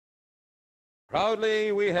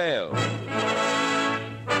Proudly we hail.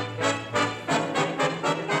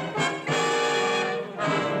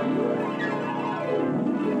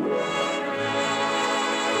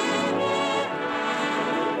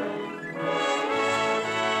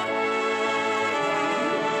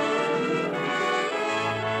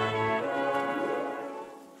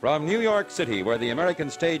 From New York City, where the American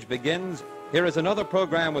stage begins, here is another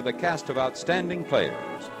program with a cast of outstanding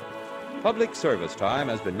players. Public service time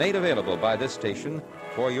has been made available by this station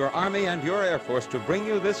for your Army and your Air Force to bring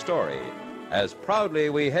you this story, as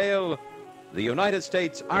proudly we hail the United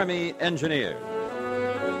States Army Engineers.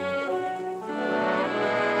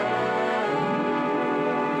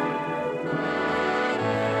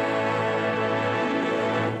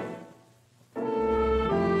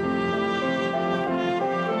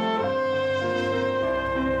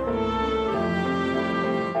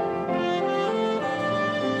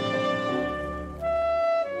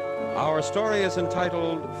 Our story is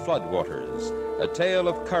entitled Floodwaters, a tale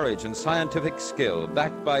of courage and scientific skill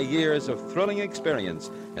backed by years of thrilling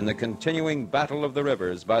experience in the continuing battle of the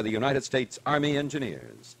rivers by the United States Army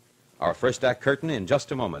Engineers. Our first act curtain in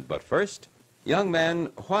just a moment, but first, young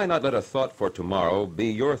men, why not let a thought for tomorrow be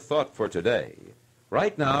your thought for today?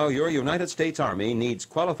 Right now, your United States Army needs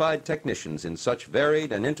qualified technicians in such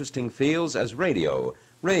varied and interesting fields as radio,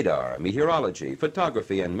 radar, meteorology,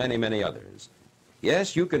 photography, and many, many others.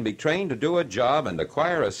 Yes, you can be trained to do a job and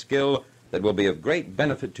acquire a skill that will be of great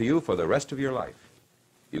benefit to you for the rest of your life.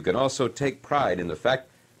 You can also take pride in the fact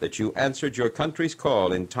that you answered your country's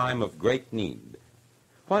call in time of great need.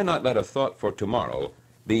 Why not let a thought for tomorrow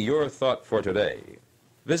be your thought for today?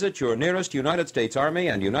 Visit your nearest United States Army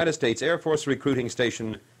and United States Air Force recruiting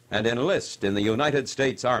station and enlist in the United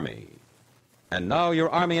States Army. And now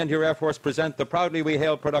your Army and your Air Force present the Proudly We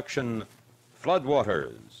Hail production,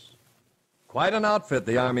 Floodwaters. Quite an outfit,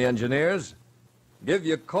 the Army Engineers. Give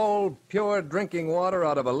you cold, pure drinking water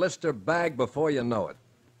out of a Lister bag before you know it.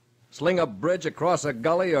 Sling a bridge across a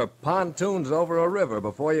gully or pontoons over a river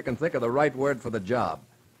before you can think of the right word for the job.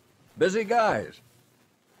 Busy guys.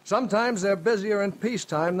 Sometimes they're busier in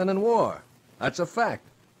peacetime than in war. That's a fact.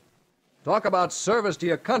 Talk about service to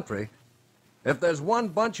your country. If there's one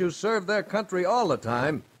bunch who serve their country all the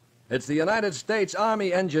time, it's the United States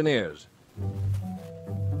Army Engineers.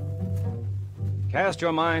 Cast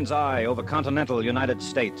your mind's eye over continental United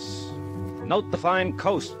States. Note the fine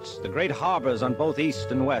coasts, the great harbors on both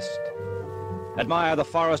east and west. Admire the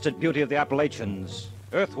forested beauty of the Appalachians,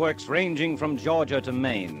 earthworks ranging from Georgia to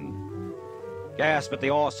Maine. Gasp at the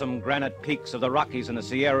awesome granite peaks of the Rockies and the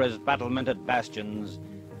Sierras' battlemented bastions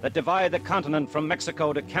that divide the continent from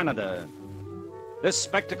Mexico to Canada. This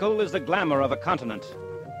spectacle is the glamour of a continent.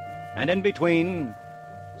 And in between,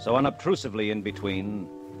 so unobtrusively in between,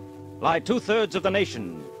 lie two-thirds of the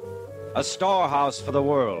nation, a storehouse for the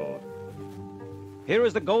world. Here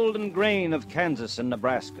is the golden grain of Kansas and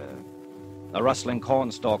Nebraska, the rustling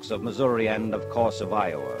cornstalks of Missouri and, of course, of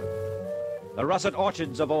Iowa, the russet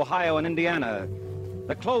orchards of Ohio and Indiana,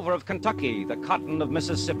 the clover of Kentucky, the cotton of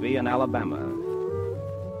Mississippi and Alabama.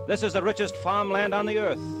 This is the richest farmland on the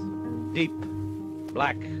earth, deep,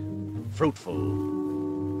 black,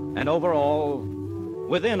 fruitful. And over all,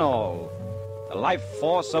 within all, the life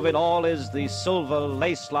force of it all is the silver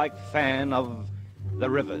lace-like fan of the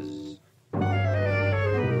rivers.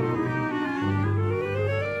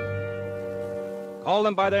 Call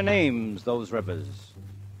them by their names, those rivers,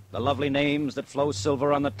 the lovely names that flow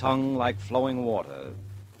silver on the tongue like flowing water.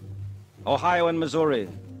 Ohio and Missouri,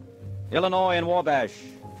 Illinois and Wabash,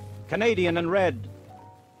 Canadian and Red,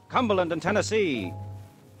 Cumberland and Tennessee,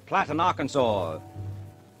 Platte and Arkansas,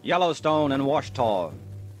 Yellowstone and Washita,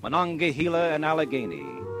 Monongahela and Allegheny.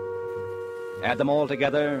 Add them all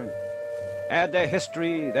together, add their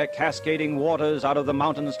history, their cascading waters out of the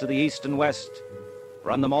mountains to the east and west,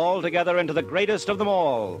 run them all together into the greatest of them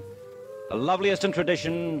all, the loveliest in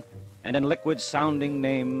tradition and in liquid-sounding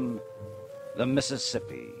name, the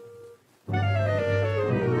Mississippi.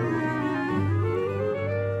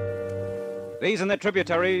 These and their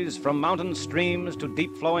tributaries, from mountain streams to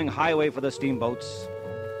deep-flowing highway for the steamboats,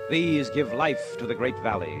 these give life to the great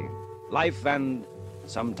valley. Life and,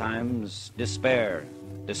 sometimes, despair,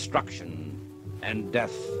 destruction, and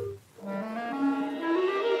death.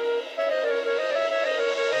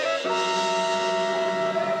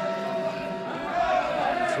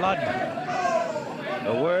 Flood.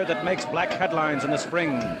 The word that makes black headlines in the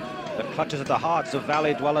spring, that clutches at the hearts of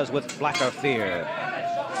valley dwellers with blacker fear.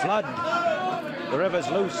 Flood. The rivers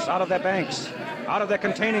loose out of their banks, out of their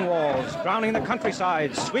containing walls, drowning the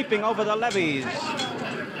countryside, sweeping over the levees.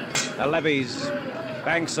 The levees,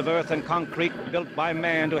 banks of earth and concrete built by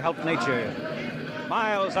man to help nature,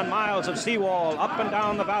 Miles and miles of seawall up and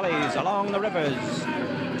down the valleys, along the rivers.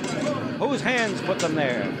 Whose hands put them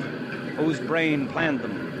there? Whose brain planned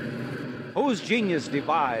them? Whose genius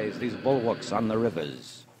devised these bulwarks on the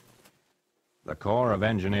rivers? The Corps of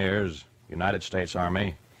Engineers, United States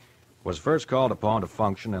Army, was first called upon to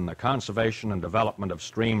function in the conservation and development of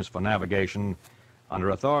streams for navigation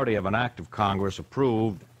under authority of an act of Congress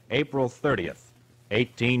approved April 30th,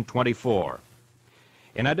 1824.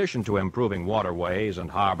 In addition to improving waterways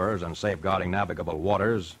and harbors and safeguarding navigable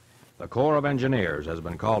waters, the Corps of Engineers has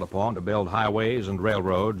been called upon to build highways and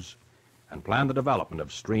railroads and plan the development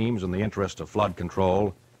of streams in the interest of flood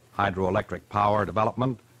control, hydroelectric power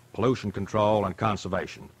development, pollution control, and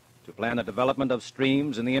conservation. To plan the development of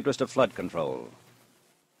streams in the interest of flood control.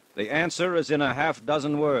 The answer is in a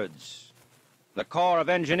half-dozen words. The Corps of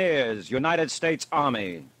Engineers, United States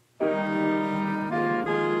Army.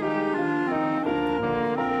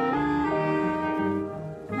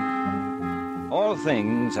 All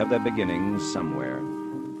things have their beginnings somewhere,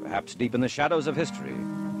 perhaps deep in the shadows of history.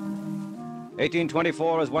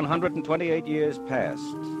 1824 is 128 years past,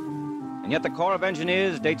 and yet the Corps of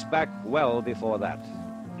Engineers dates back well before that.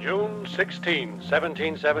 June 16,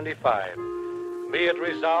 1775. Be it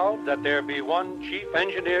resolved that there be one chief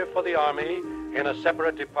engineer for the Army in a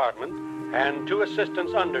separate department and 2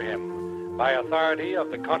 assistants under him by authority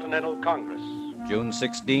of the Continental Congress. June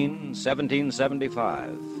 16,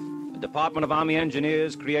 1775. The Department of Army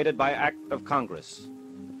Engineers created by Act of Congress.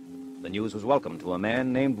 The news was welcome to a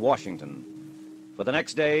man named Washington. For the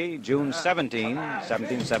next day, June 17,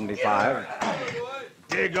 1775...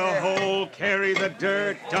 Dig a hole, carry the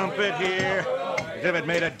dirt, dump it here. As if it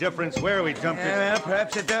made a difference where we dumped it. Well,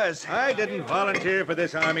 perhaps it does. I didn't volunteer for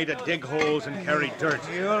this army to dig holes and carry dirt.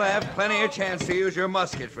 You'll have plenty of chance to use your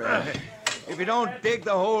musket, friend. If you don't dig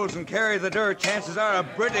the holes and carry the dirt, chances are a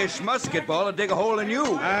British musket ball will dig a hole in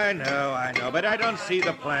you. I know, but I don't see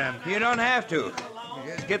the plan. You don't have to.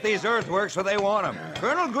 Just get these earthworks where they want them.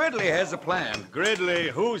 Colonel Gridley has a plan. Gridley,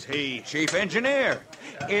 who's he? Chief engineer.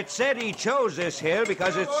 It said he chose this hill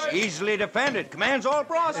because it's easily defended. Commands all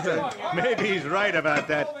Boston. Maybe he's right about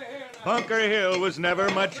that. Bunker Hill was never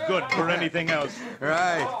much good for anything else.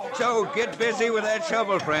 Right. So get busy with that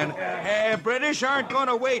shovel, friend. British aren't going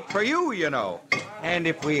to wait for you, you know. And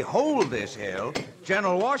if we hold this hill,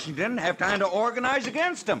 General Washington have time to organize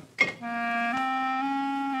against them.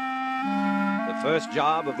 The first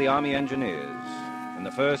job of the Army Engineers in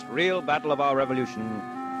the first real battle of our Revolution,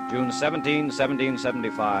 June 17,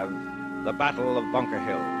 1775, the Battle of Bunker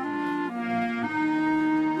Hill.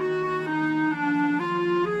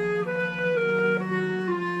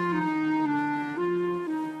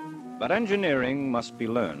 But engineering must be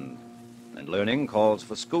learned, and learning calls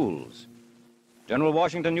for schools. General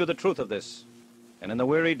Washington knew the truth of this, and in the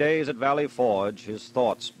weary days at Valley Forge, his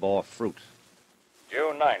thoughts bore fruit.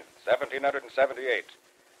 June 9th, 1778.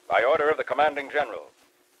 By order of the commanding general,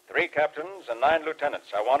 3 captains and 9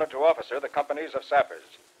 lieutenants are wanted to officer the companies of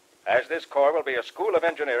sappers. As this corps will be a school of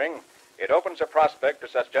engineering, it opens a prospect to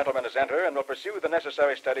such gentlemen as enter and will pursue the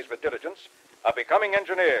necessary studies with diligence of becoming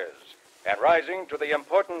engineers and rising to the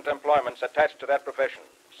important employments attached to that profession,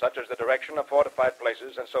 such as the direction of fortified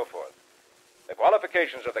places and so forth. The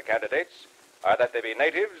qualifications of the candidates are that they be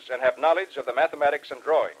natives and have knowledge of the mathematics and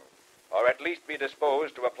drawing, or at least be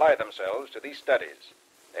disposed to apply themselves to these studies.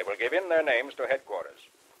 They will give in their names to headquarters.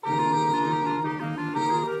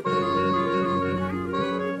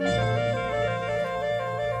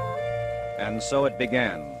 And so it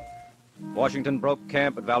began. Washington broke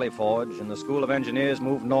camp at Valley Forge, and the School of Engineers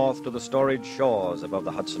moved north to the storied shores above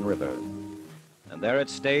the Hudson River. And there it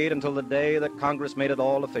stayed until the day that Congress made it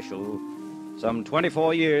all official, some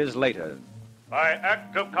 24 years later. By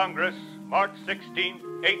Act of Congress, March 16,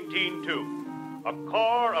 1802, a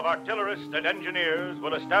corps of artillerists and engineers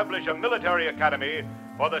will establish a military academy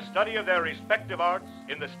for the study of their respective arts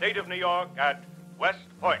in the state of New York at West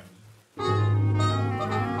Point.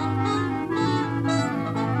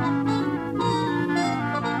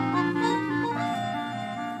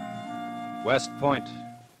 West Point,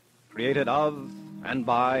 created of and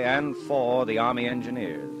by and for the Army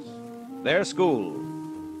Engineers. Their school,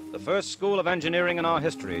 the first school of engineering in our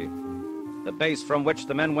history, the base from which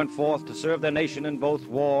the men went forth to serve their nation in both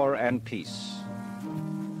war and peace.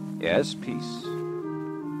 Yes, peace.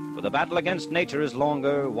 For the battle against nature is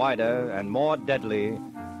longer, wider, and more deadly,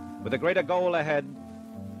 with a greater goal ahead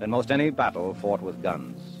than most any battle fought with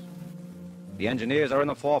guns. The engineers are in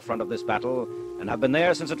the forefront of this battle and have been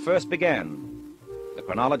there since it first began. The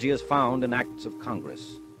chronology is found in Acts of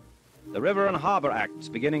Congress. The River and Harbor Acts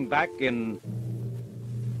beginning back in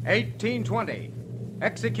 1820.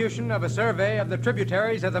 Execution of a survey of the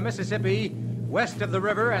tributaries of the Mississippi west of the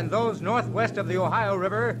river and those northwest of the Ohio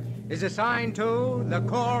River is assigned to the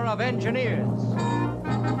Corps of Engineers.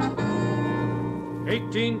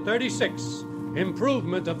 1836.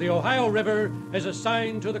 Improvement of the Ohio River is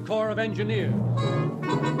assigned to the Corps of Engineers.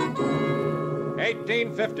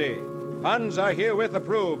 1850. Funds are herewith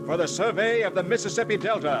approved for the survey of the Mississippi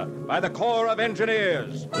Delta by the Corps of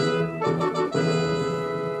Engineers.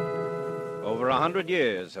 Over 100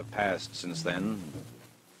 years have passed since then.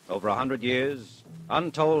 Over 100 years,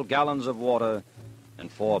 untold gallons of water,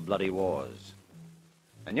 and 4 bloody wars.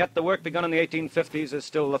 And yet the work begun in the 1850s is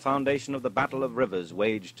still the foundation of the battle of rivers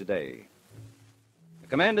waged today. The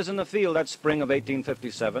commanders in the field that spring of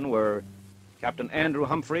 1857 were Captain Andrew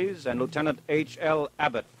Humphreys and Lieutenant H.L.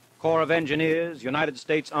 Abbott, Corps of Engineers, United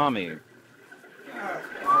States Army.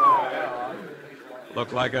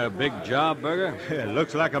 Look like a big job, Berger?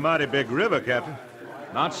 Looks like a mighty big river, Captain.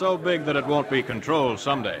 Not so big that it won't be controlled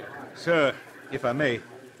someday. Sir, if I may.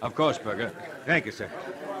 Of course, Berger. Thank you, sir.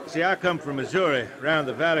 See, I come from Missouri, around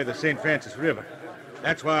the valley of the St. Francis River.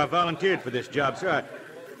 That's why I volunteered for this job, sir.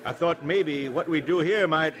 I thought maybe what we do here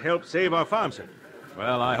might help save our farm, sir.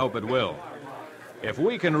 Well, I hope it will. If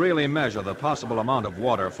we can really measure the possible amount of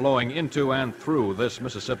water flowing into and through this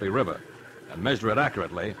Mississippi River, and measure it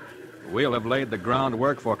accurately, we'll have laid the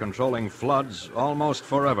groundwork for controlling floods almost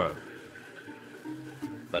forever.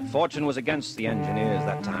 But fortune was against the engineers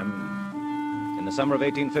that time. In the summer of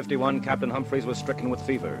 1851, Captain Humphreys was stricken with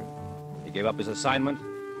fever. He gave up his assignment,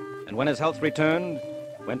 and when his health returned,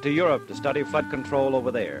 went to Europe to study flood control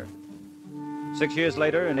over there. 6 years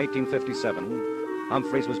later, in 1857,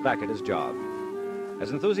 Humphreys was back at his job,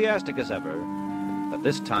 as enthusiastic as ever, but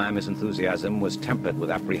this time his enthusiasm was tempered with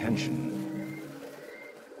apprehension.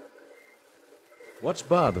 What's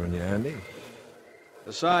bothering you, Andy?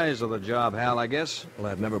 The size of the job, Hal, I guess. Well,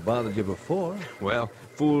 I've never bothered you before. Well,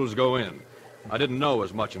 fools go in. I didn't know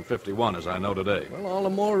as much in 51 as I know today. Well, all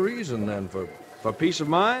the more reason, then, for peace of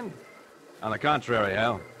mind? On the contrary,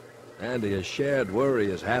 Hal. Andy, a shared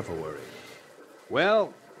worry is half a worry.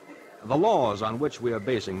 Well, the laws on which we are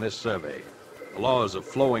basing this survey, the laws of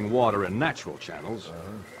flowing water in natural channels,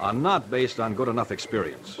 are not based on good enough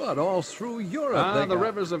experience. But all through Europe, The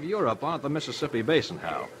rivers of Europe aren't the Mississippi Basin,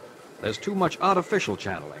 Hal. There's too much artificial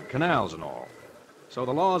channeling, canals and all. So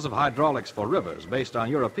the laws of hydraulics for rivers, based on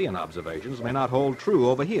European observations, may not hold true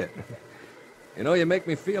over here. You know, you make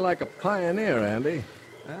me feel like a pioneer, Andy.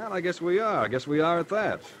 Well, I guess we are. I guess we are at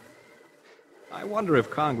that. I wonder if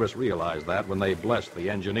Congress realized that when they blessed the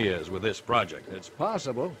engineers with this project. It's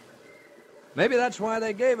possible. Maybe that's why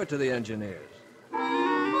they gave it to the engineers.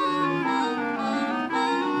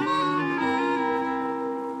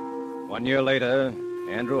 1 year later,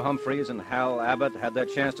 Andrew Humphreys and Hal Abbott had their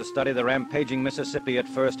chance to study the rampaging Mississippi at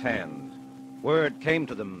first hand. Word came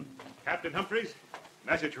to them. Captain Humphreys,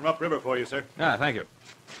 message from upriver for you, sir. Thank you.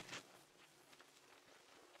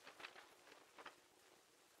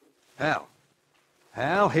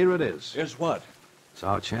 Hal, here it is. Here's what? It's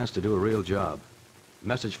our chance to do a real job.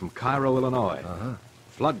 Message from Cairo, Illinois.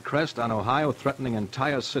 Flood crest on Ohio threatening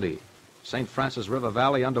entire city. St. Francis River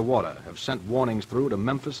Valley underwater. Have sent warnings through to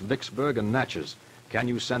Memphis, Vicksburg, and Natchez. Can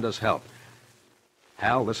you send us help?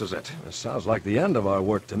 Hal, this is it. This sounds like the end of our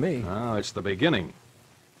work to me. Oh, it's the beginning.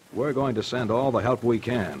 We're going to send all the help we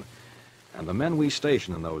can. And the men we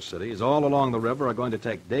station in those cities all along the river are going to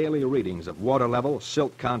take daily readings of water level,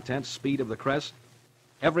 silt content, speed of the crest,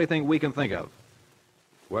 everything we can think of.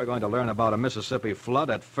 We're going to learn about a Mississippi flood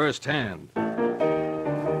at first hand.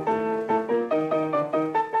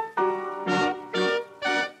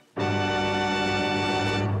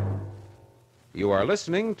 You are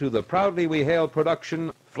listening to the Proudly We Hail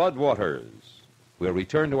production, Floodwaters. We'll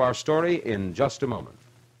return to our story in just a moment.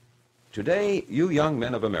 Today, you young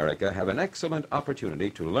men of America have an excellent opportunity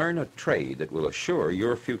to learn a trade that will assure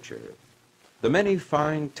your future. The many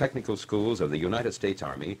fine technical schools of the United States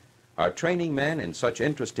Army are training men in such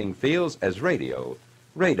interesting fields as radio,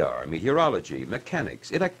 radar, meteorology,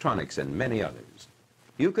 mechanics, electronics, and many others.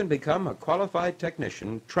 You can become a qualified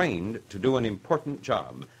technician trained to do an important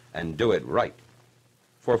job and do it right.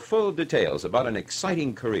 For full details about an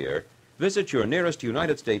exciting career, visit your nearest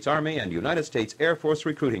United States Army and United States Air Force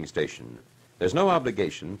recruiting station. There's no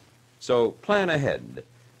obligation, so plan ahead.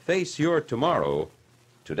 Face your tomorrow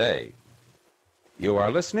today. You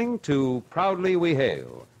are listening to Proudly We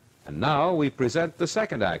Hail. And now we present the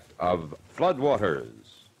second act of Floodwaters.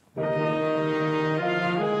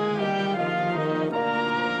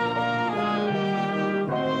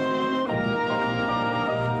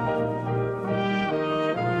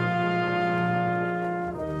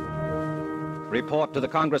 Report to the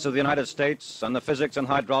Congress of the United States on the physics and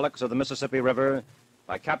hydraulics of the Mississippi River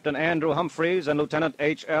by Captain Andrew Humphreys and Lieutenant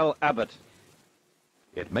H.L. Abbott.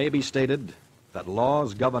 It may be stated that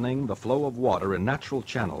laws governing the flow of water in natural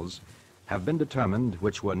channels have been determined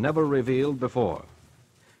which were never revealed before.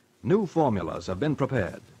 New formulas have been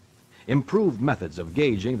prepared. Improved methods of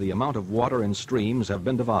gauging the amount of water in streams have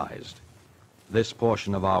been devised. This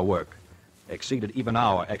portion of our work exceeded even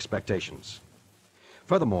our expectations.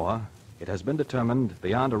 Furthermore, it has been determined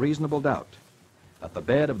beyond a reasonable doubt that the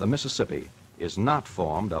bed of the Mississippi is not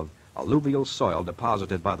formed of alluvial soil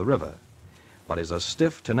deposited by the river, but is a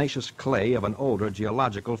stiff, tenacious clay of an older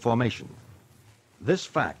geological formation. This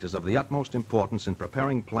fact is of the utmost importance in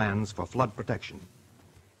preparing plans for flood protection.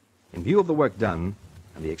 In view of the work done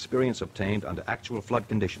and the experience obtained under actual flood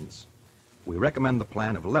conditions, we recommend the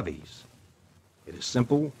plan of levees. It is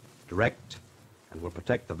simple, direct, and will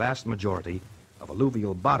protect the vast majority of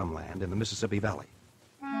alluvial bottomland in the Mississippi Valley.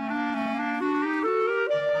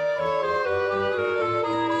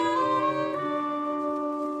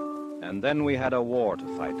 And then we had a war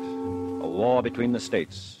to fight, a war between the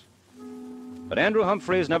states. But Andrew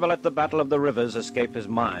Humphreys never let the battle of the rivers escape his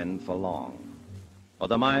mind for long, or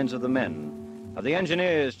the minds of the men, of the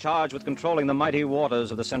engineers charged with controlling the mighty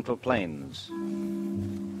waters of the Central Plains.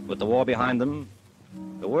 With the war behind them,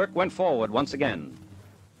 the work went forward once again.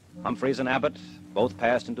 Humphreys and Abbott both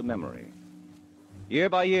passed into memory. Year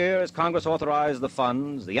by year, as Congress authorized the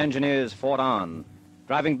funds, the engineers fought on,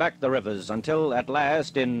 driving back the rivers until at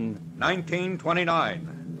last in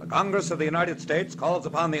 1929, the Congress of the United States calls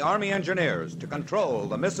upon the Army Engineers to control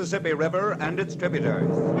the Mississippi River and its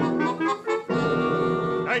tributaries.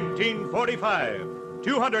 1945,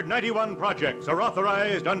 291 projects are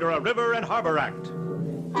authorized under a River and Harbor Act.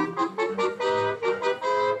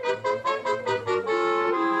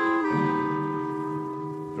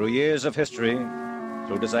 Through years of history,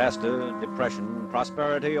 through disaster, depression,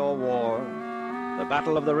 prosperity, or war, the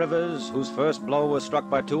Battle of the Rivers, whose first blow was struck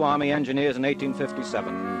by two Army engineers in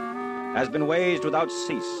 1857, has been waged without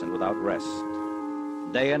cease and without rest.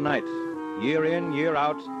 Day and night, year in, year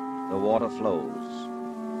out, the water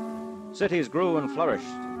flows. Cities grew and flourished.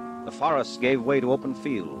 The forests gave way to open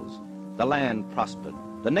fields. The land prospered.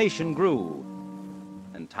 The nation grew.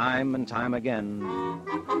 And time again,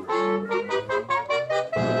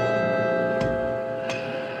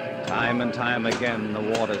 time again,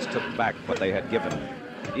 the waters took back what they had given,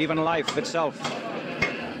 even life itself.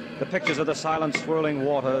 The pictures of the silent swirling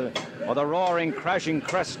water, or the roaring, crashing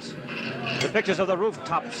crest, the pictures of the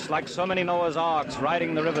rooftops like so many Noah's Arks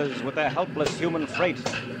riding the rivers with their helpless human freight,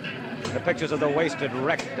 the pictures of the wasted,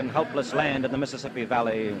 wrecked, and helpless land in the Mississippi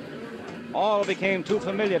Valley, all became too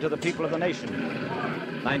familiar to the people of the nation.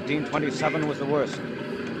 1927 was the worst.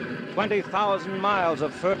 20,000 miles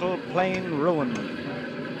of fertile plain ruined.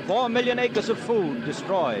 4 million acres of food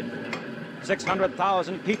destroyed.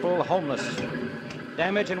 600,000 people homeless.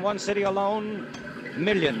 Damage in one city alone,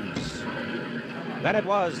 millions. Then it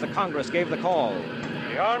was the Congress gave the call.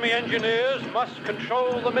 The Army Engineers must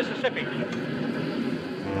control the Mississippi.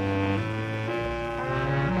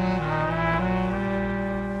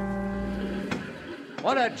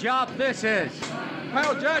 What a job this is.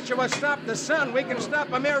 While Joshua stopped the sun, we can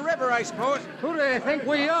stop a mere river, I suppose. Who do they think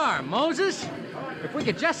we are, Moses? If we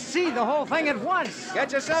could just see the whole thing at once.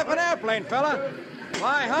 Get yourself an airplane, fella.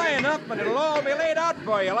 Fly high enough and it'll all be laid out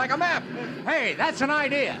for you like a map. Hey, that's an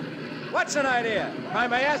idea. What's an idea? If I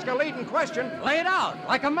may ask a leading question. Lay it out,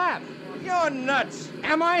 like a map. You're nuts.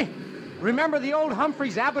 Am I? Remember the old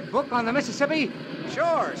Humphreys Abbott book on the Mississippi?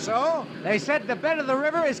 Sure, so? They said the bed of the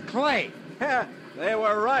river is clay. Yeah, they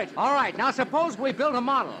were right. All right, now suppose we build a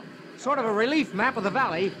model, sort of a relief map of the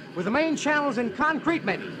valley, with the main channels in concrete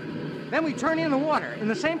maybe. Then we turn in the water in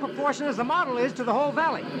the same proportion as the model is to the whole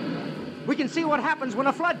valley. We can see what happens when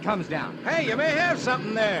a flood comes down. Hey, you may have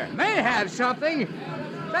something there. May have something?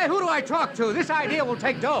 Say, who do I talk to? This idea will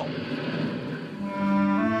take dough.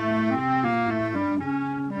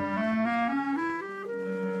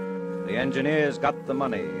 The engineers got the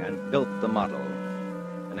money and built the model.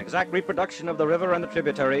 An exact reproduction of the river and the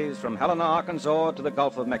tributaries from Helena, Arkansas to the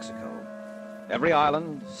Gulf of Mexico. Every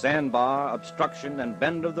island, sandbar, obstruction, and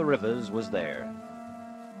bend of the rivers was there.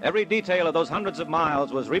 Every detail of those hundreds of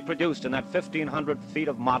miles was reproduced in that 1,500 feet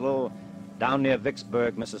of model down near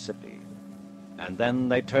Vicksburg, Mississippi. And then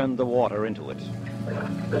they turned the water into it.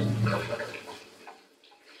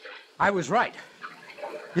 I was right.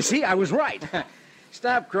 You see, I was right.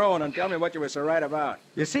 Stop crowing and tell me what you were so right about.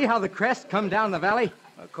 You see how the crest come down the valley?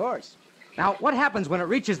 Of course. Now, what happens when it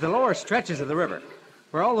reaches the lower stretches of the river,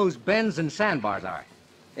 where all those bends and sandbars are?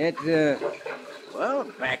 It, well,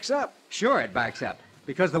 backs up. Sure, it backs up,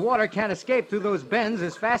 because the water can't escape through those bends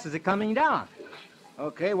as fast as it's coming down.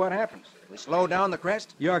 Okay, what happens? We slow down the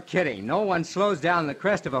crest? You're kidding. No one slows down the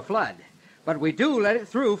crest of a flood. But we do let it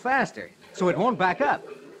through faster, so it won't back up.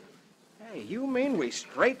 Hey, you mean we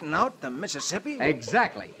straighten out the Mississippi?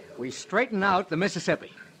 Exactly. We straighten out the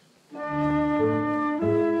Mississippi.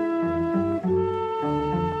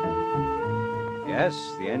 Yes,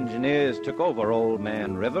 the engineers took over Old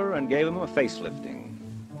Man River and gave him a facelifting.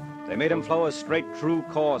 They made him flow a straight, true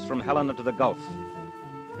course from Helena to the Gulf.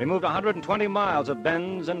 Removed 120 miles of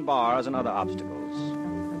bends and bars and other obstacles.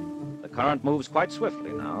 The current moves quite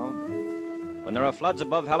swiftly now. When there are floods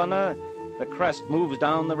above Helena, the crest moves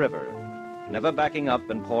down the river, never backing up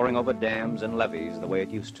and pouring over dams and levees the way it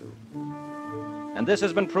used to. And this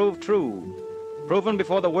has been proved true, proven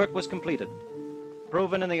before the work was completed,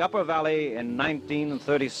 proven in the Upper Valley in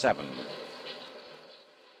 1937.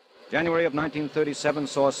 January of 1937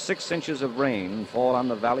 saw 6 inches of rain fall on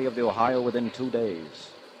the valley of the Ohio within 2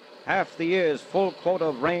 days. Half the year's full quota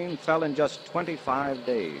of rain fell in just 25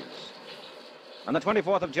 days. On the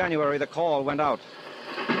 24th of January, the call went out.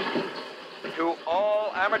 To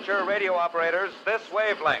all amateur radio operators, this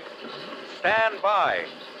wavelength. Stand by.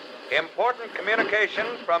 Important communication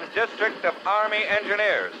from District of Army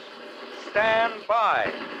Engineers. Stand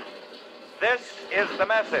by. This is the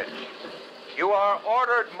message. You are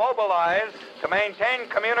ordered mobilized to maintain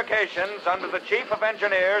communications under the Chief of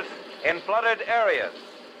Engineers in flooded areas.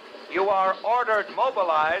 You are ordered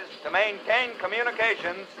mobilized to maintain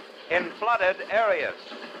communications in flooded areas.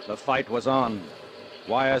 The fight was on.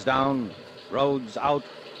 Wires down, roads out,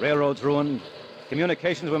 railroads ruined.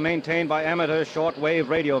 Communications were maintained by amateur shortwave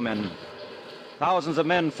radio men. Thousands of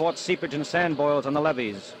men fought seepage and sand boils on the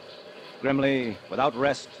levees. Grimly, without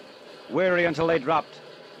rest, weary until they dropped,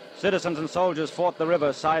 citizens and soldiers fought the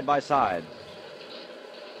river side by side.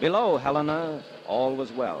 Below Helena, all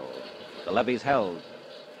was well. The levees held.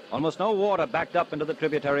 Almost no water backed up into the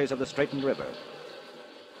tributaries of the straitened river.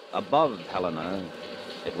 Above Helena,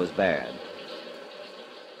 it was bad.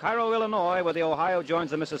 Cairo, Illinois, where the Ohio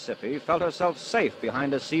joins the Mississippi, felt herself safe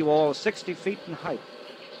behind a seawall 60 feet in height.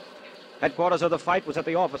 Headquarters of the fight was at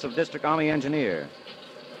the office of District Army Engineer.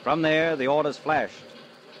 From there, the orders flashed,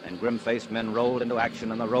 and grim-faced men rolled into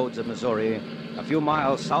action on the roads of Missouri, a few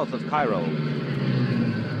miles south of Cairo.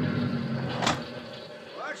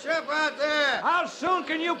 What's up out there? How soon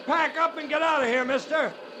can you pack up and get out of here,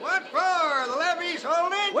 mister? What for? The levee's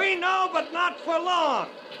holding? We know, but not for long.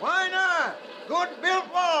 Why not? Good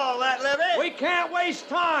built wall, that levee. We can't waste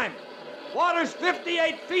time. Water's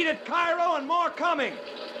 58 feet at Cairo and more coming.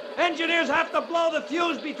 Engineers have to blow the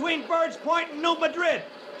fuse between Bird's Point and New Madrid.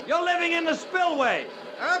 You're living in the spillway.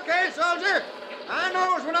 Okay, soldier. I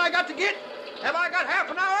knows when I got to get. Have I got half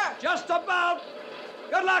an hour? Just about.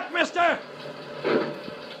 Good luck, mister.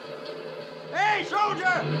 Hey,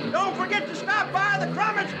 soldier, don't forget to stop by the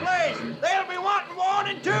Crummage place. They'll be wanting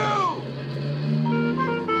warning, too.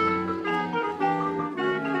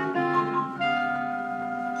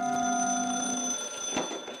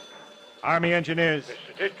 Army engineers.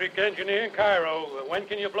 Mr. District Engineer in Cairo, when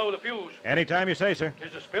can you blow the fuse? Anytime you say, sir.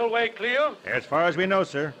 Is the spillway clear? As far as we know,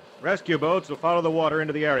 sir. Rescue boats will follow the water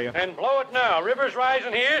into the area. Then blow it now. River's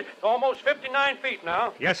rising here to almost 59 feet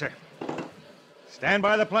now. Yes, sir. Stand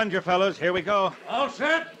by the plunger, fellows. Here we go. All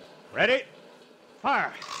set? Ready?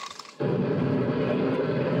 Fire.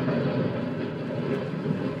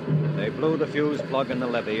 They blew the fuse plug in the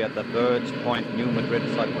levee at the Bird's Point, New Madrid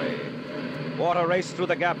floodway. Water raced through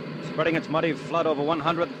the gap, spreading its muddy flood over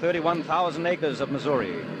 131,000 acres of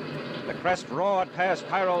Missouri. The crest roared past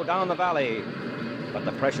Cairo down the valley, but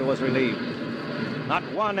the pressure was relieved. Not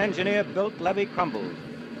one engineer-built levee crumbled.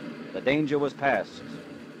 The danger was past.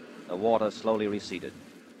 The water slowly receded.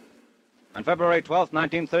 On February 12,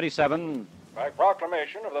 1937... By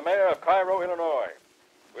proclamation of the Mayor of Cairo, Illinois,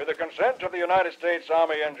 with the consent of the United States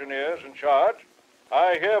Army Engineers in charge,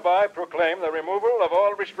 I hereby proclaim the removal of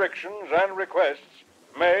all restrictions and requests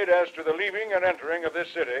made as to the leaving and entering of this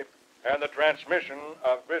city and the transmission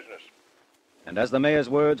of business. And as the mayor's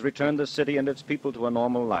words returned the city and its people to a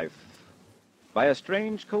normal life, by a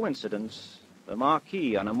strange coincidence, the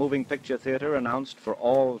marquee on a moving picture theater announced for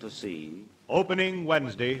all to see, Opening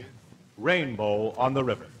Wednesday, Rainbow on the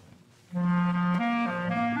River.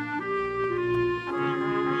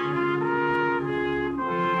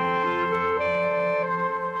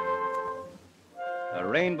 a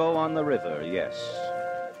rainbow on the river, yes.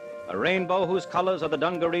 A rainbow whose colors are the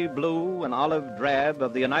dungaree blue and olive drab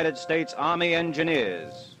of the United States Army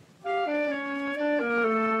Engineers.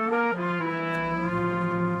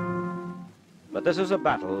 But this is a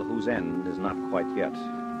battle whose end is not quite yet.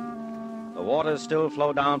 The waters still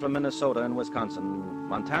flow down from Minnesota and Wisconsin,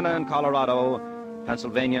 Montana and Colorado,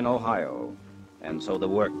 Pennsylvania and Ohio. And so the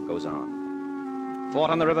work goes on. Fought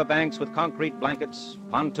on the riverbanks with concrete blankets,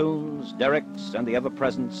 pontoons, derricks, and the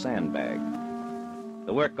ever-present sandbag.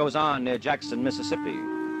 The work goes on near Jackson, Mississippi.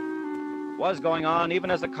 Was going on even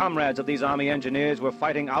as the comrades of these Army engineers were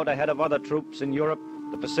fighting out ahead of other troops in Europe,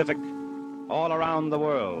 the Pacific, all around the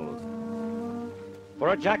world. For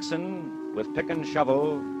at Jackson, with pick and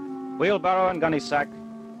shovel, wheelbarrow and gunny sack,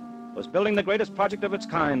 was building the greatest project of its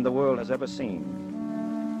kind the world has ever seen.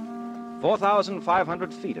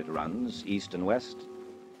 4,500 feet it runs, east and west,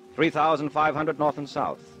 3,500 north and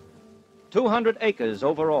south, 200 acres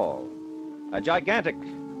overall, a gigantic,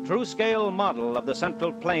 true-scale model of the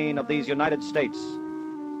central plain of these United States,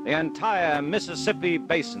 the entire Mississippi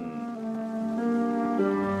Basin.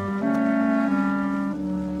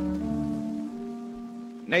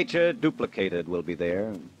 Nature duplicated will be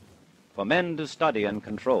there for men to study and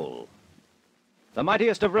control. The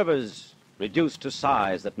mightiest of rivers reduced to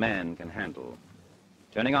size that man can handle,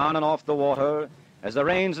 turning on and off the water as the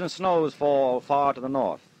rains and snows fall far to the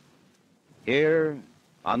north. Here,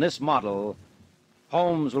 on this model,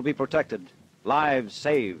 homes will be protected, lives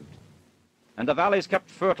saved, and the valleys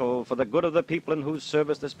kept fertile for the good of the people in whose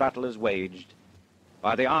service this battle is waged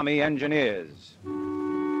by the Army engineers.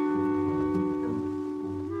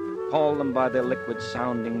 Call them by their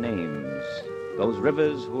liquid-sounding names, those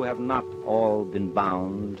rivers who have not all been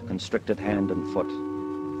bound, constricted hand and foot,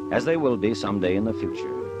 as they will be someday in the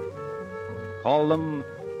future. Call them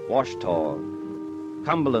Washita,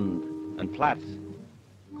 Cumberland, and Platte.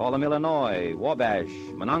 Call them Illinois, Wabash,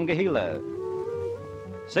 Monongahela.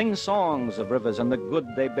 Sing songs of rivers and the good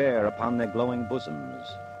they bear upon their glowing bosoms.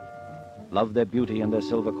 Love their beauty and their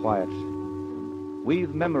silver quiet.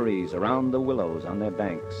 Weave memories around the willows on their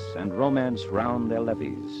banks and romance round their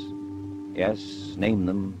levees. Yes, name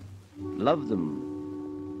them, love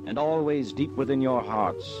them, and always deep within your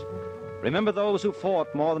hearts, remember those who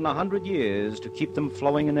fought more than 100 years to keep them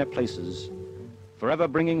flowing in their places, forever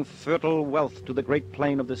bringing fertile wealth to the great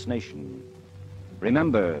plain of this nation.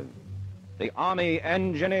 Remember, the Army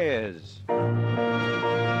Engineers.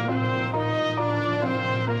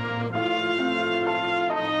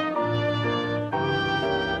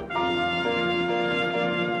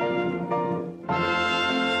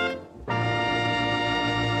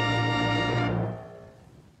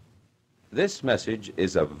 This message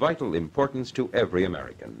is of vital importance to every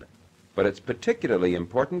American, but it's particularly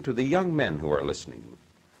important to the young men who are listening.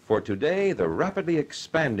 For today, the rapidly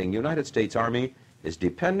expanding United States Army is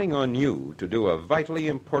depending on you to do a vitally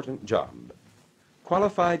important job.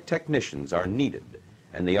 Qualified technicians are needed,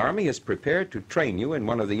 and the Army is prepared to train you in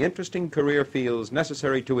one of the interesting career fields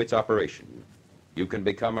necessary to its operation. You can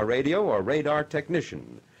become a radio or radar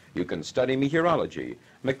technician. You can study meteorology,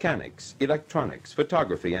 mechanics, electronics,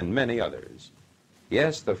 photography, and many others.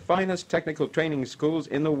 Yes, the finest technical training schools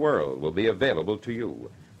in the world will be available to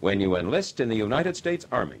you when you enlist in the United States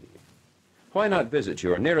Army. Why not visit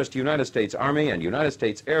your nearest United States Army and United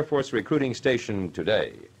States Air Force recruiting station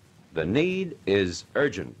today? The need is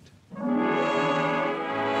urgent.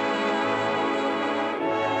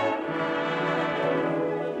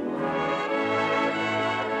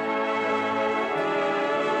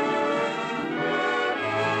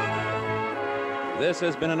 This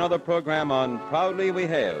has been another program on Proudly We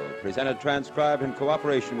Hail, presented, transcribed in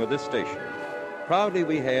cooperation with this station. Proudly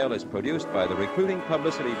We Hail is produced by the Recruiting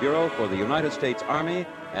Publicity Bureau for the United States Army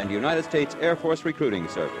and United States Air Force Recruiting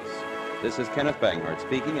Service. This is Kenneth Banghart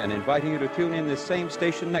speaking and inviting you to tune in this same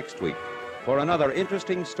station next week for another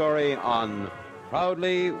interesting story on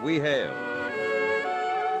Proudly We Hail.